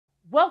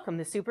Welcome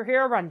to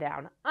Superhero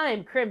Rundown.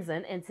 I'm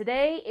Crimson, and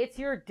today it's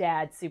your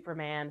dad,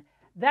 Superman.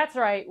 That's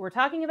right, we're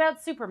talking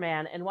about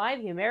Superman and why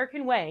the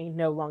American way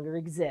no longer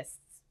exists.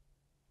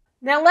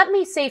 Now let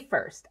me say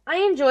first, I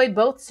enjoy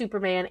both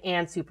Superman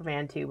and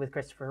Superman 2 with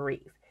Christopher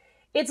Reeve.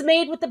 It's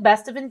made with the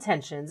best of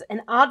intentions,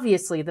 and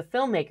obviously the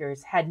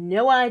filmmakers had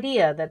no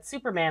idea that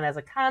Superman as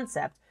a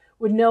concept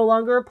would no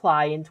longer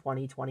apply in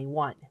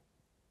 2021.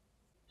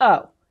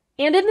 Oh,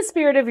 and in the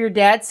spirit of your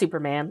dad,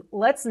 Superman,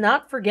 let's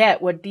not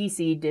forget what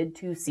DC did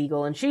to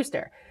Siegel and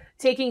Schuster,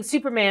 taking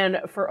Superman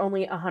for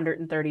only $130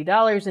 in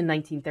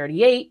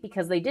 1938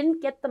 because they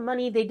didn't get the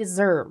money they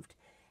deserved.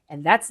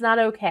 And that's not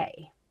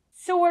okay.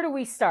 So where do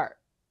we start?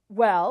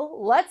 Well,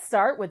 let's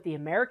start with the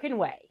American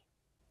way.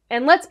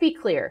 And let's be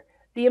clear,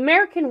 the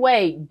American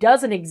way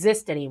doesn't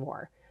exist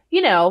anymore.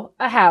 You know,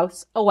 a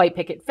house, a white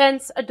picket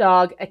fence, a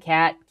dog, a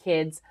cat,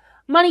 kids,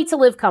 money to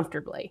live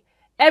comfortably.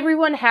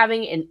 Everyone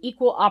having an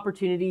equal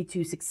opportunity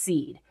to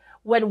succeed,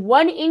 when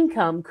one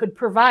income could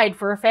provide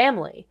for a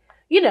family.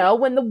 You know,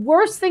 when the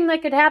worst thing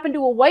that could happen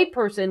to a white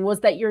person was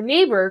that your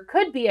neighbor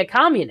could be a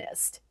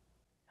communist.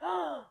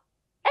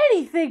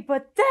 Anything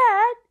but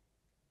that!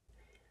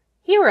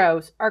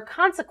 Heroes are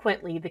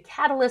consequently the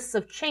catalysts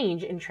of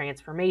change and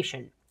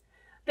transformation.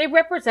 They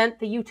represent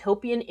the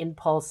utopian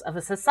impulse of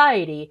a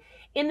society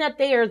in that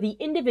they are the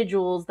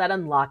individuals that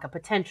unlock a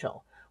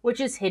potential, which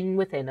is hidden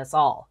within us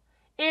all,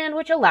 and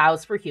which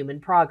allows for human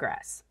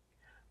progress.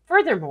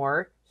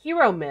 Furthermore,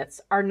 hero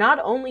myths are not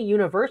only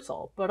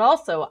universal, but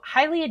also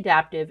highly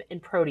adaptive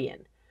and protean,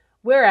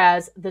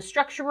 whereas the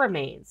structure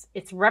remains,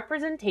 its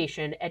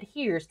representation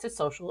adheres to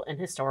social and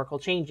historical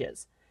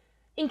changes.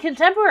 In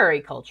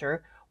contemporary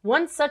culture,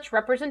 one such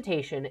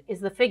representation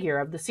is the figure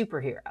of the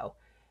superhero,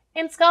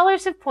 and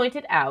scholars have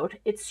pointed out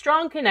its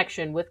strong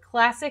connection with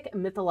classic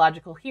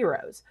mythological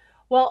heroes,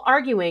 while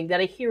arguing that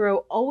a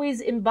hero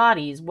always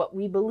embodies what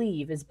we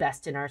believe is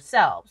best in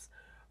ourselves,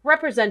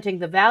 representing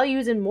the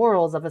values and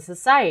morals of a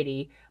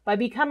society by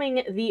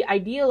becoming the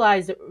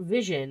idealized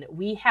vision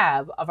we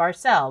have of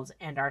ourselves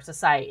and our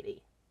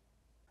society.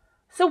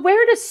 So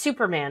where does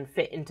Superman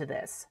fit into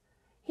this?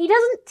 He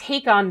doesn't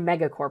take on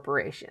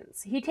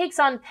megacorporations. He takes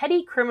on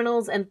petty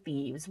criminals and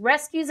thieves,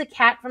 rescues a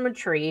cat from a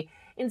tree,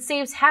 and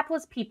saves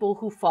hapless people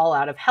who fall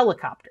out of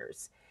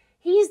helicopters.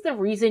 He's the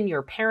reason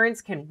your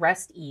parents can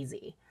rest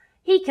easy.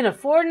 He can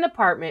afford an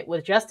apartment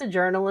with just a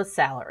journalist's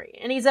salary,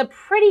 and he's a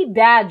pretty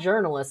bad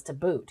journalist to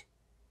boot.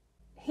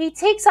 He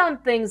takes on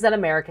things that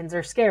Americans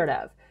are scared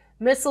of,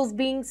 missiles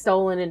being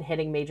stolen and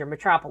hitting major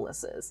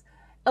metropolises,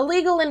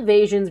 illegal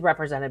invasions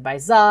represented by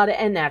Zod,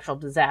 and natural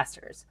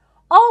disasters.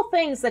 All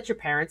things that your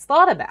parents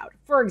thought about.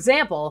 For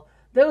example,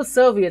 those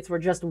Soviets were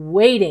just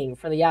waiting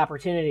for the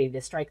opportunity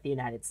to strike the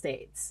United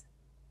States.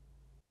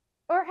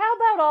 Or how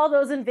about all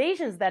those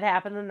invasions that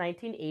happened in the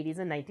 1980s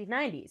and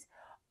 1990s?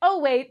 Oh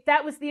wait,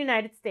 that was the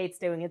United States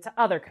doing it to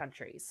other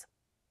countries.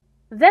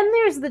 Then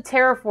there's the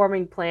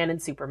terraforming plan in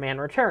Superman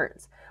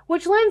Returns,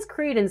 which lends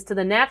credence to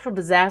the natural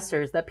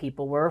disasters that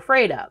people were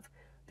afraid of.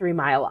 3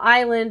 Mile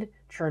Island,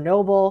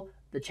 Chernobyl,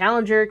 the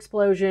Challenger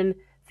explosion,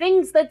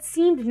 things that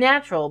seemed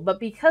natural but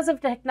because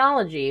of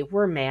technology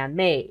were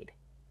man-made.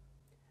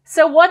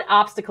 So what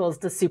obstacles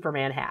does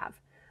Superman have?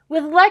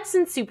 With Lex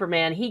and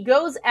Superman, he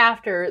goes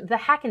after the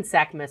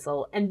Hackensack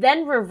missile and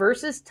then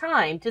reverses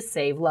time to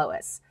save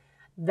Lois.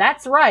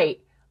 That's right,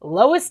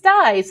 Lois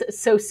dies,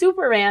 so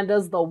Superman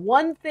does the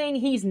one thing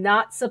he's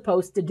not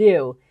supposed to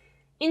do: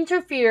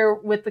 interfere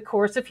with the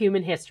course of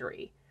human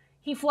history.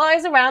 He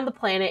flies around the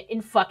planet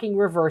and fucking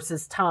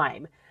reverses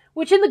time,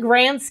 which in the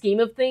grand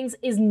scheme of things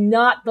is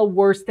not the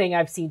worst thing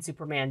I've seen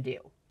Superman do.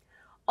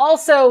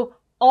 Also,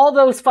 all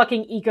those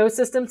fucking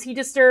ecosystems he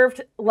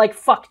disturbed, like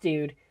fuck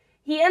dude.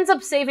 He ends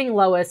up saving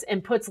Lois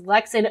and puts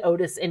Lex and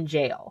Otis in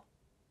jail.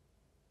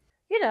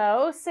 You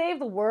know, save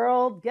the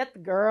world, get the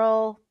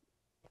girl.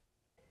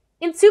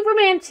 In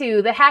Superman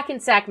 2, the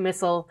Hackensack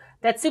missile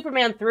that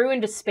Superman threw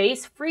into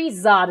space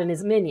frees Zod and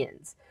his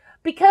minions.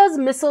 Because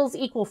missiles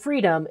equal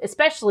freedom,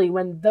 especially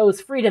when those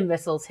freedom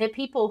missiles hit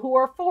people who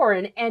are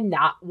foreign and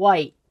not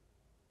white.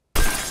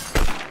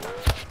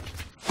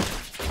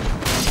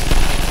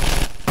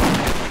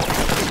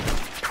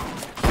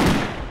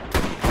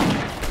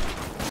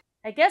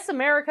 I guess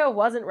America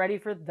wasn't ready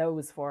for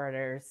those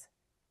foreigners.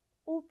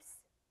 Oops.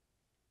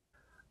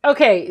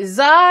 Okay,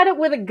 Zod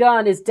with a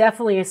gun is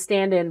definitely a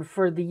stand-in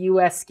for the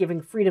US giving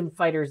freedom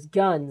fighters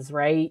guns,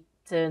 right?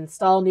 To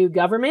install new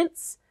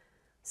governments?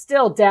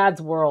 Still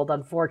Dad's world,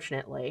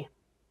 unfortunately.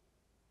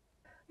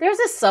 There's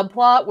a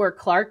subplot where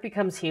Clark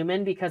becomes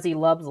human because he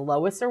loves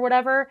Lois or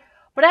whatever,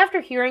 but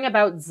after hearing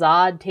about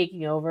Zod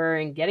taking over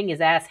and getting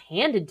his ass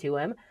handed to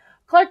him,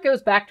 Clark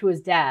goes back to his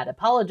dad,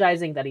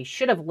 apologizing that he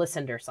should have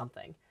listened or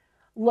something.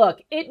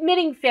 Look,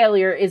 admitting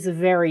failure is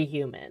very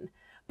human.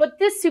 But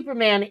this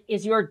Superman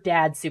is your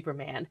dad's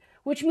Superman,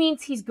 which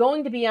means he's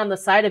going to be on the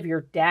side of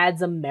your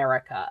dad's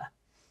America.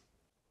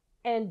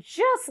 And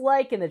just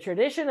like in the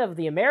tradition of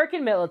the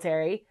American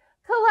military,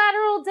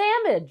 collateral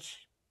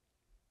damage.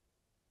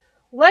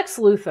 Lex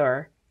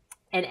Luthor,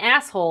 an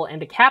asshole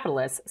and a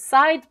capitalist,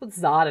 sides with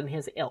Zod and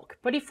his ilk,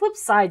 but he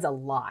flips sides a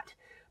lot.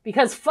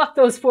 Because fuck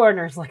those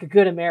foreigners like a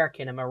good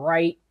American, am I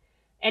right?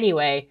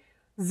 Anyway,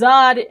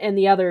 Zod and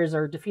the others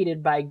are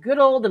defeated by good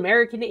old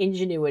American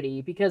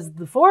ingenuity, because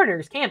the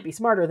foreigners can't be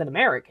smarter than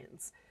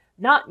Americans.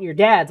 Not in your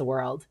dad's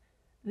world.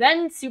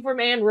 Then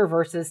Superman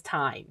reverses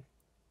time.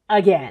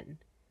 Again.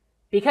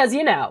 Because,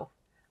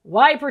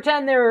 why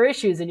pretend there are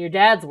issues in your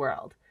dad's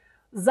world?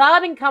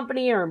 Zod and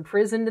company are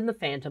imprisoned in the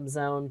Phantom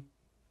Zone.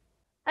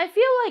 I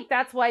feel like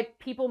that's why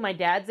people my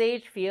dad's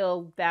age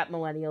feel that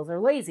millennials are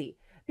lazy,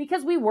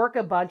 because we work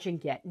a bunch and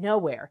get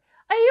nowhere.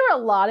 I hear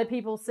a lot of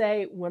people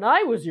say, when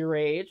I was your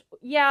age,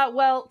 yeah,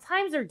 well,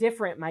 times are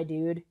different, my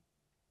dude.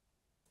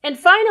 And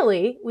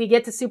finally, we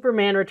get to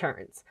Superman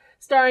Returns,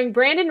 starring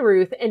Brandon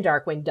Routh and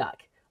Darkwing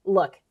Duck.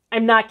 Look,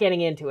 I'm not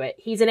getting into it.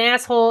 He's an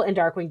asshole and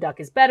Darkwing Duck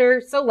is better,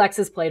 so Lex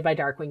is played by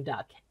Darkwing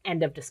Duck.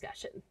 End of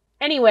discussion.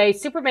 Anyway,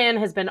 Superman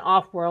has been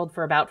off-world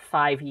for about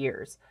 5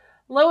 years.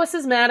 Lois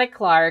is mad at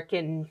Clark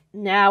and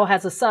now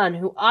has a son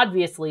who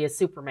obviously is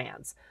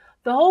Superman's.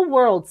 The whole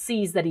world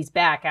sees that he's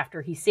back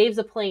after he saves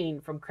a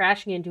plane from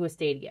crashing into a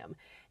stadium,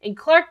 and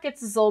Clark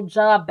gets his old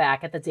job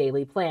back at the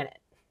Daily Planet.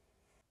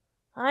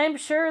 I'm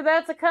sure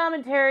that's a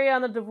commentary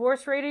on the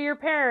divorce rate of your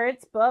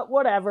parents, but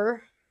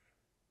whatever.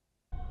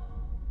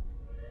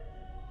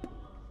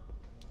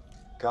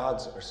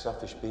 Gods are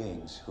selfish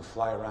beings who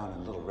fly around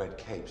in little red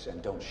capes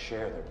and don't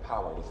share their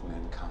power with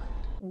mankind.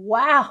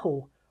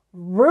 Wow,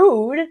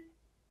 rude.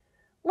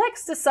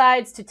 Lex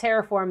decides to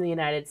terraform the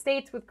United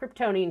States with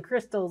Kryptonian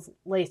crystals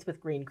laced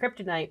with green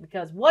kryptonite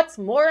because what's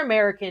more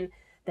American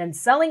than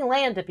selling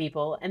land to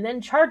people and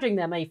then charging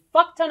them a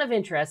fuck ton of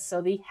interest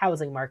so the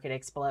housing market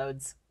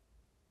explodes.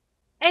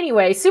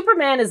 Anyway,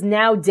 Superman is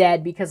now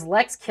dead because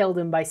Lex killed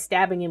him by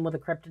stabbing him with a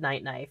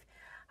kryptonite knife.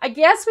 I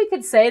guess we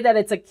could say that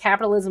it's a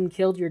capitalism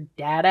killed your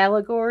dad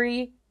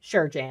allegory.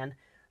 Sure, Jan.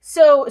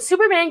 So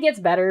Superman gets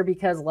better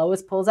because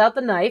Lois pulls out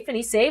the knife and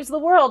he saves the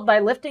world by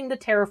lifting the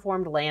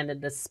terraformed land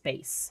into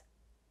space.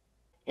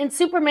 And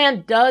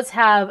Superman does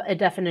have a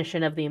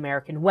definition of the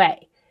American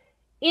way.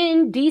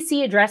 In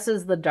DC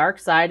Addresses the Dark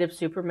Side of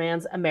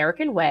Superman's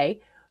American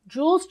Way,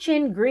 Jules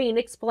Chin Green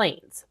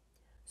explains,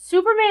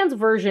 Superman's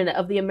version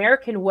of the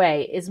American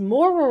way is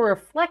more a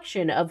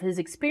reflection of his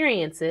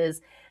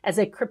experiences as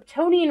a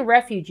Kryptonian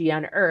refugee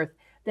on Earth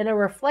than a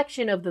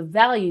reflection of the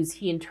values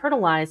he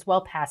internalized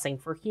while passing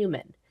for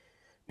human.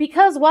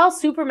 Because while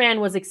Superman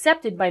was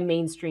accepted by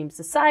mainstream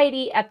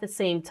society at the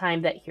same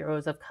time that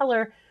heroes of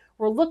color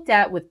were looked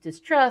at with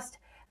distrust,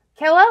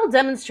 Kal-El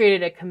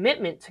demonstrated a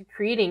commitment to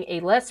creating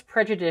a less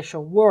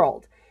prejudicial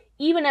world.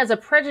 Even as a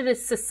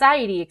prejudiced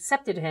society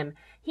accepted him,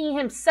 he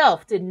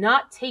himself did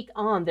not take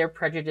on their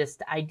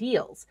prejudiced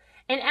ideals,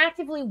 and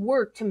actively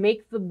worked to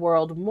make the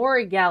world more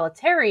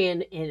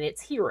egalitarian in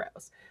its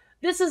heroes.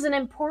 This is an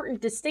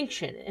important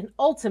distinction, and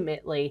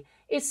ultimately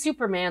is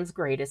Superman's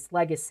greatest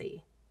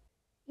legacy.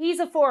 He's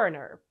a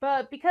foreigner,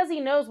 but because he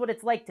knows what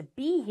it's like to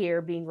be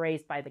here being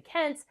raised by the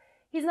Kents,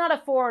 he's not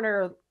a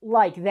foreigner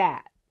like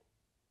that.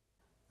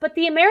 But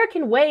the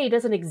American way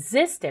doesn't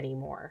exist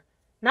anymore.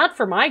 Not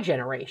for my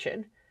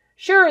generation.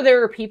 Sure,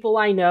 there are people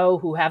I know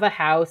who have a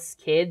house,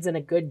 kids, and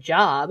a good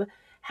job.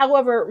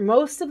 However,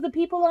 most of the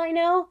people I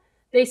know,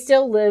 they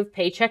still live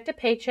paycheck to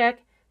paycheck,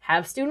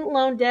 have student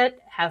loan debt,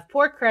 have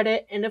poor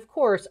credit, and of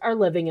course are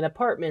living in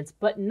apartments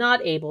but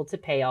not able to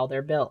pay all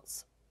their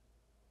bills.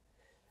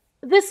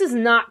 This is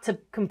not to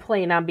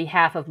complain on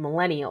behalf of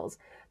millennials.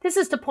 This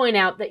is to point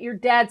out that your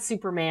dad's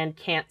Superman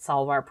can't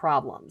solve our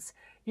problems.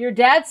 Your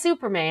dad's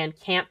Superman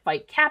can't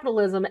fight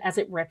capitalism as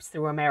it rips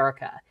through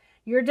America.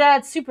 Your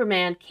dad's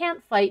Superman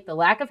can't fight the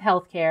lack of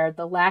healthcare,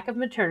 the lack of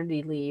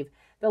maternity leave,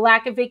 the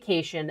lack of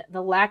vacation,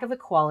 the lack of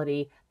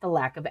equality, the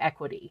lack of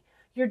equity.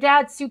 Your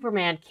dad's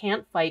Superman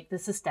can't fight the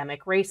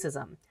systemic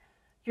racism.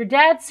 Your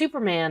dad's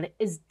Superman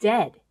is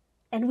dead,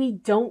 and we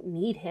don't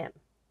need him.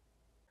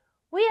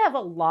 We have a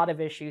lot of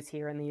issues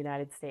here in the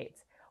United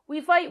States. We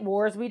fight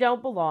wars we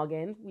don't belong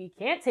in, we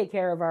can't take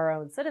care of our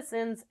own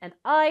citizens, and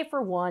I,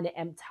 for one,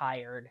 am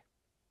tired.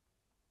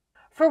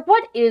 For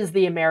what is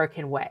the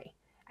American way?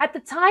 At the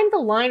time the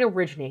line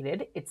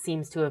originated, it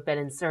seems to have been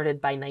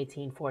inserted by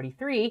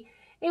 1943,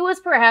 it was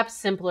perhaps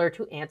simpler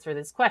to answer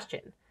this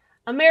question.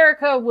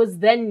 America was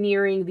then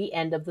nearing the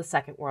end of the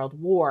Second World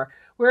War,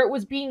 where it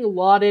was being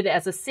lauded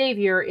as a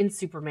savior in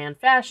Superman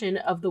fashion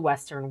of the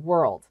Western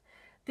world.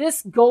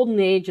 This golden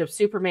age of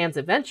Superman's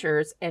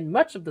adventures, and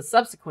much of the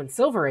subsequent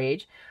Silver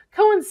Age,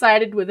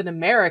 coincided with an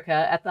America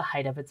at the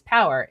height of its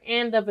power,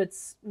 and of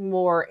its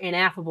more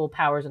ineffable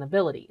powers and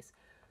abilities.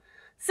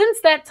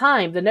 Since that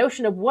time, the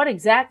notion of what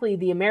exactly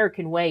the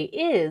American way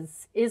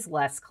is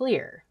less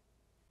clear.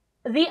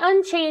 The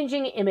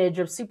unchanging image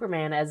of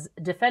Superman as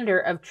defender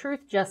of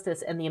truth,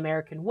 justice, and the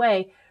American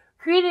way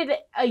created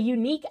a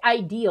unique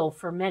ideal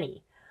for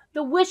many,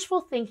 the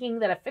wishful thinking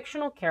that a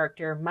fictional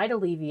character might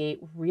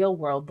alleviate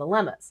real-world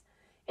dilemmas.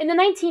 In the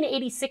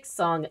 1986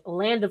 song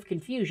Land of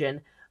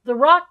Confusion, the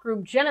rock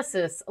group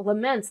Genesis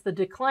laments the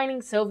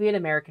declining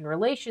Soviet-American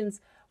relations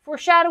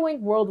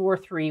foreshadowing World War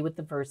III with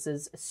the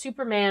verses,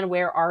 "Superman,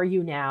 where are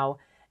you now?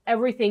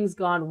 Everything's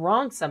gone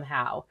wrong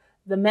somehow.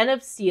 The men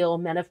of steel,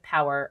 men of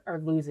power, are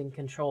losing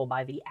control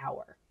by the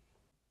hour."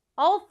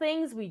 All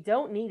things we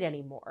don't need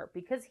anymore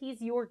because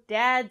he's your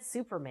dad's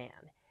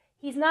Superman.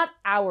 He's not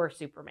our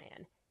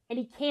Superman, and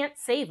he can't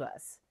save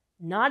us.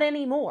 Not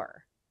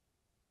anymore.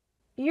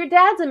 Your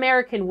dad's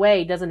American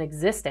way doesn't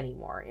exist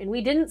anymore, and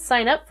we didn't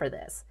sign up for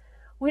this.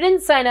 We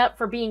didn't sign up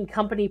for being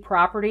company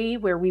property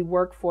where we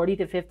work 40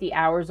 to 50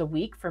 hours a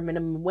week for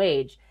minimum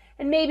wage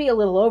and maybe a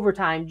little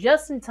overtime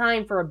just in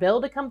time for a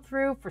bill to come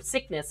through for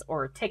sickness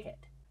or a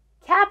ticket.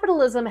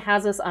 Capitalism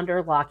has us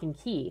under lock and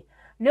key.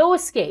 No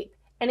escape,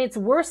 and it's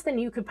worse than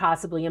you could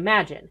possibly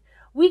imagine.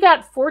 We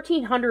got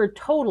 1,400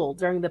 total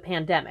during the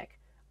pandemic.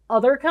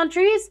 Other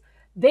countries?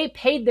 They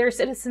paid their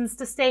citizens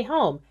to stay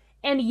home.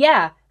 And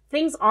yeah,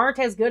 things aren't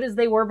as good as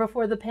they were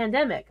before the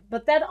pandemic,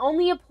 but that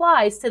only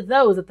applies to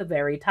those at the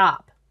very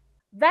top.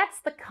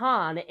 That's the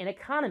con in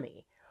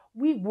economy.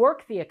 We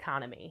work the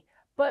economy,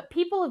 but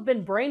people have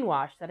been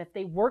brainwashed that if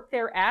they work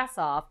their ass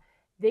off,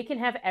 they can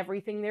have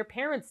everything their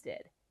parents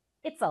did.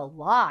 It's a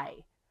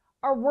lie.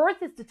 Our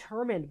worth is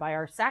determined by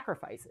our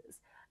sacrifices,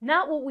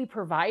 not what we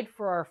provide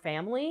for our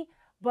family,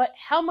 but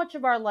how much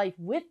of our life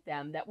with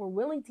them that we're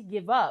willing to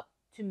give up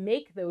to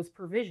make those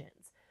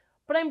provisions.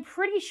 But I'm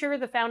pretty sure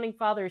the Founding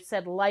Fathers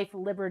said life,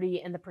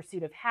 liberty, and the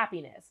pursuit of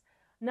happiness,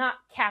 not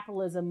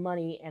capitalism,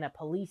 money, and a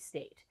police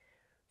state.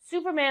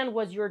 Superman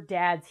was your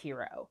dad's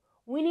hero.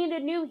 We need a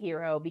new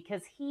hero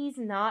because he's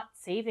not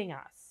saving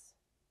us.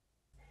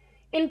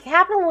 In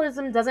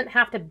Capitalism Doesn't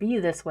Have to Be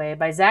This Way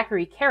by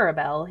Zachary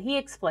Karabell, he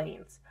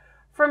explains,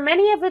 "For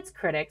many of its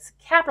critics,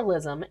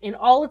 capitalism, in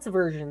all its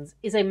versions,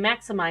 is a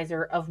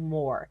maximizer of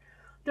more,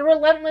 the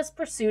relentless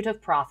pursuit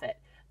of profit,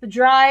 the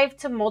drive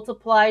to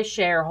multiply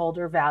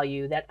shareholder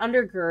value that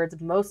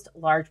undergirds most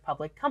large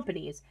public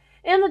companies,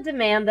 and the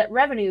demand that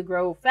revenue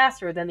grow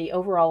faster than the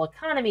overall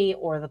economy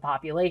or the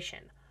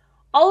population.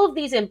 All of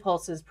these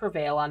impulses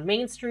prevail on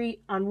Main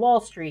Street, on Wall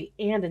Street,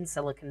 and in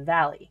Silicon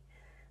Valley.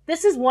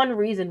 This is one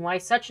reason why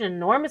such an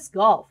enormous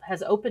gulf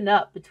has opened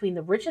up between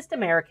the richest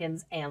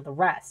Americans and the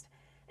rest,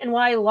 and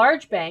why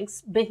large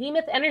banks,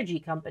 behemoth energy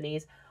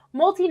companies,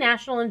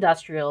 multinational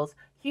industrials,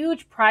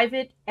 huge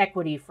private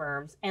equity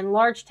firms, and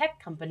large tech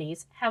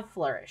companies have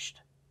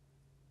flourished."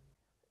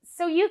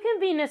 So you can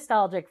be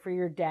nostalgic for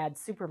your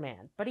dad's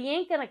Superman, but he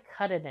ain't gonna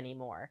cut it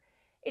anymore.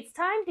 It's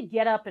time to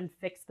get up and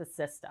fix the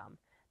system,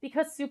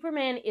 because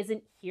Superman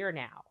isn't here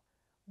now.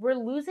 We're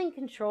losing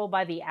control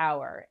by the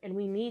hour, and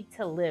we need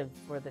to live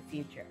for the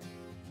future.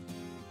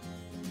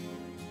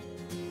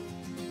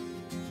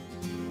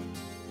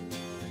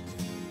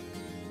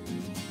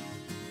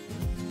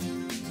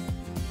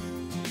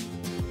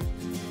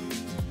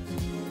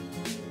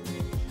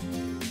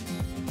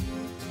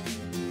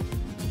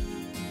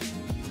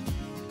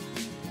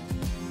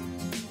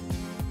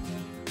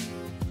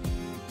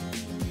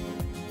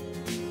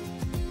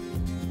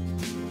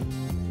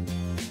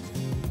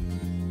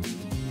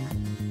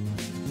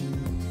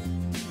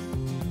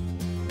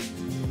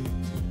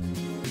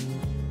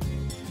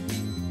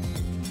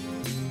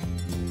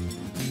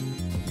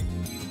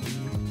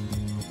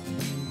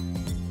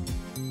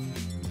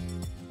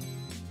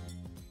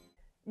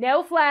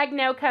 No flag,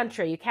 no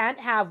country. You can't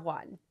have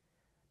one.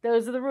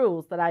 Those are the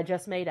rules that I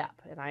just made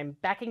up, and I'm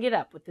backing it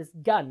up with this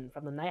gun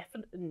from the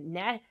National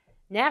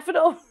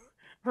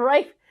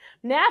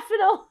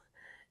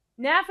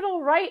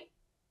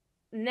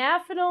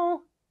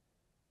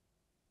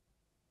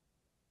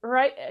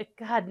Right.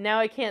 God, now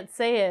I can't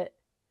say it.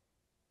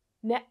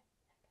 Now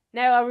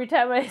every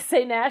time I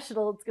say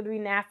national, it's going to be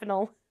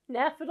National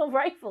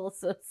Rifle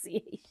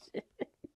Association.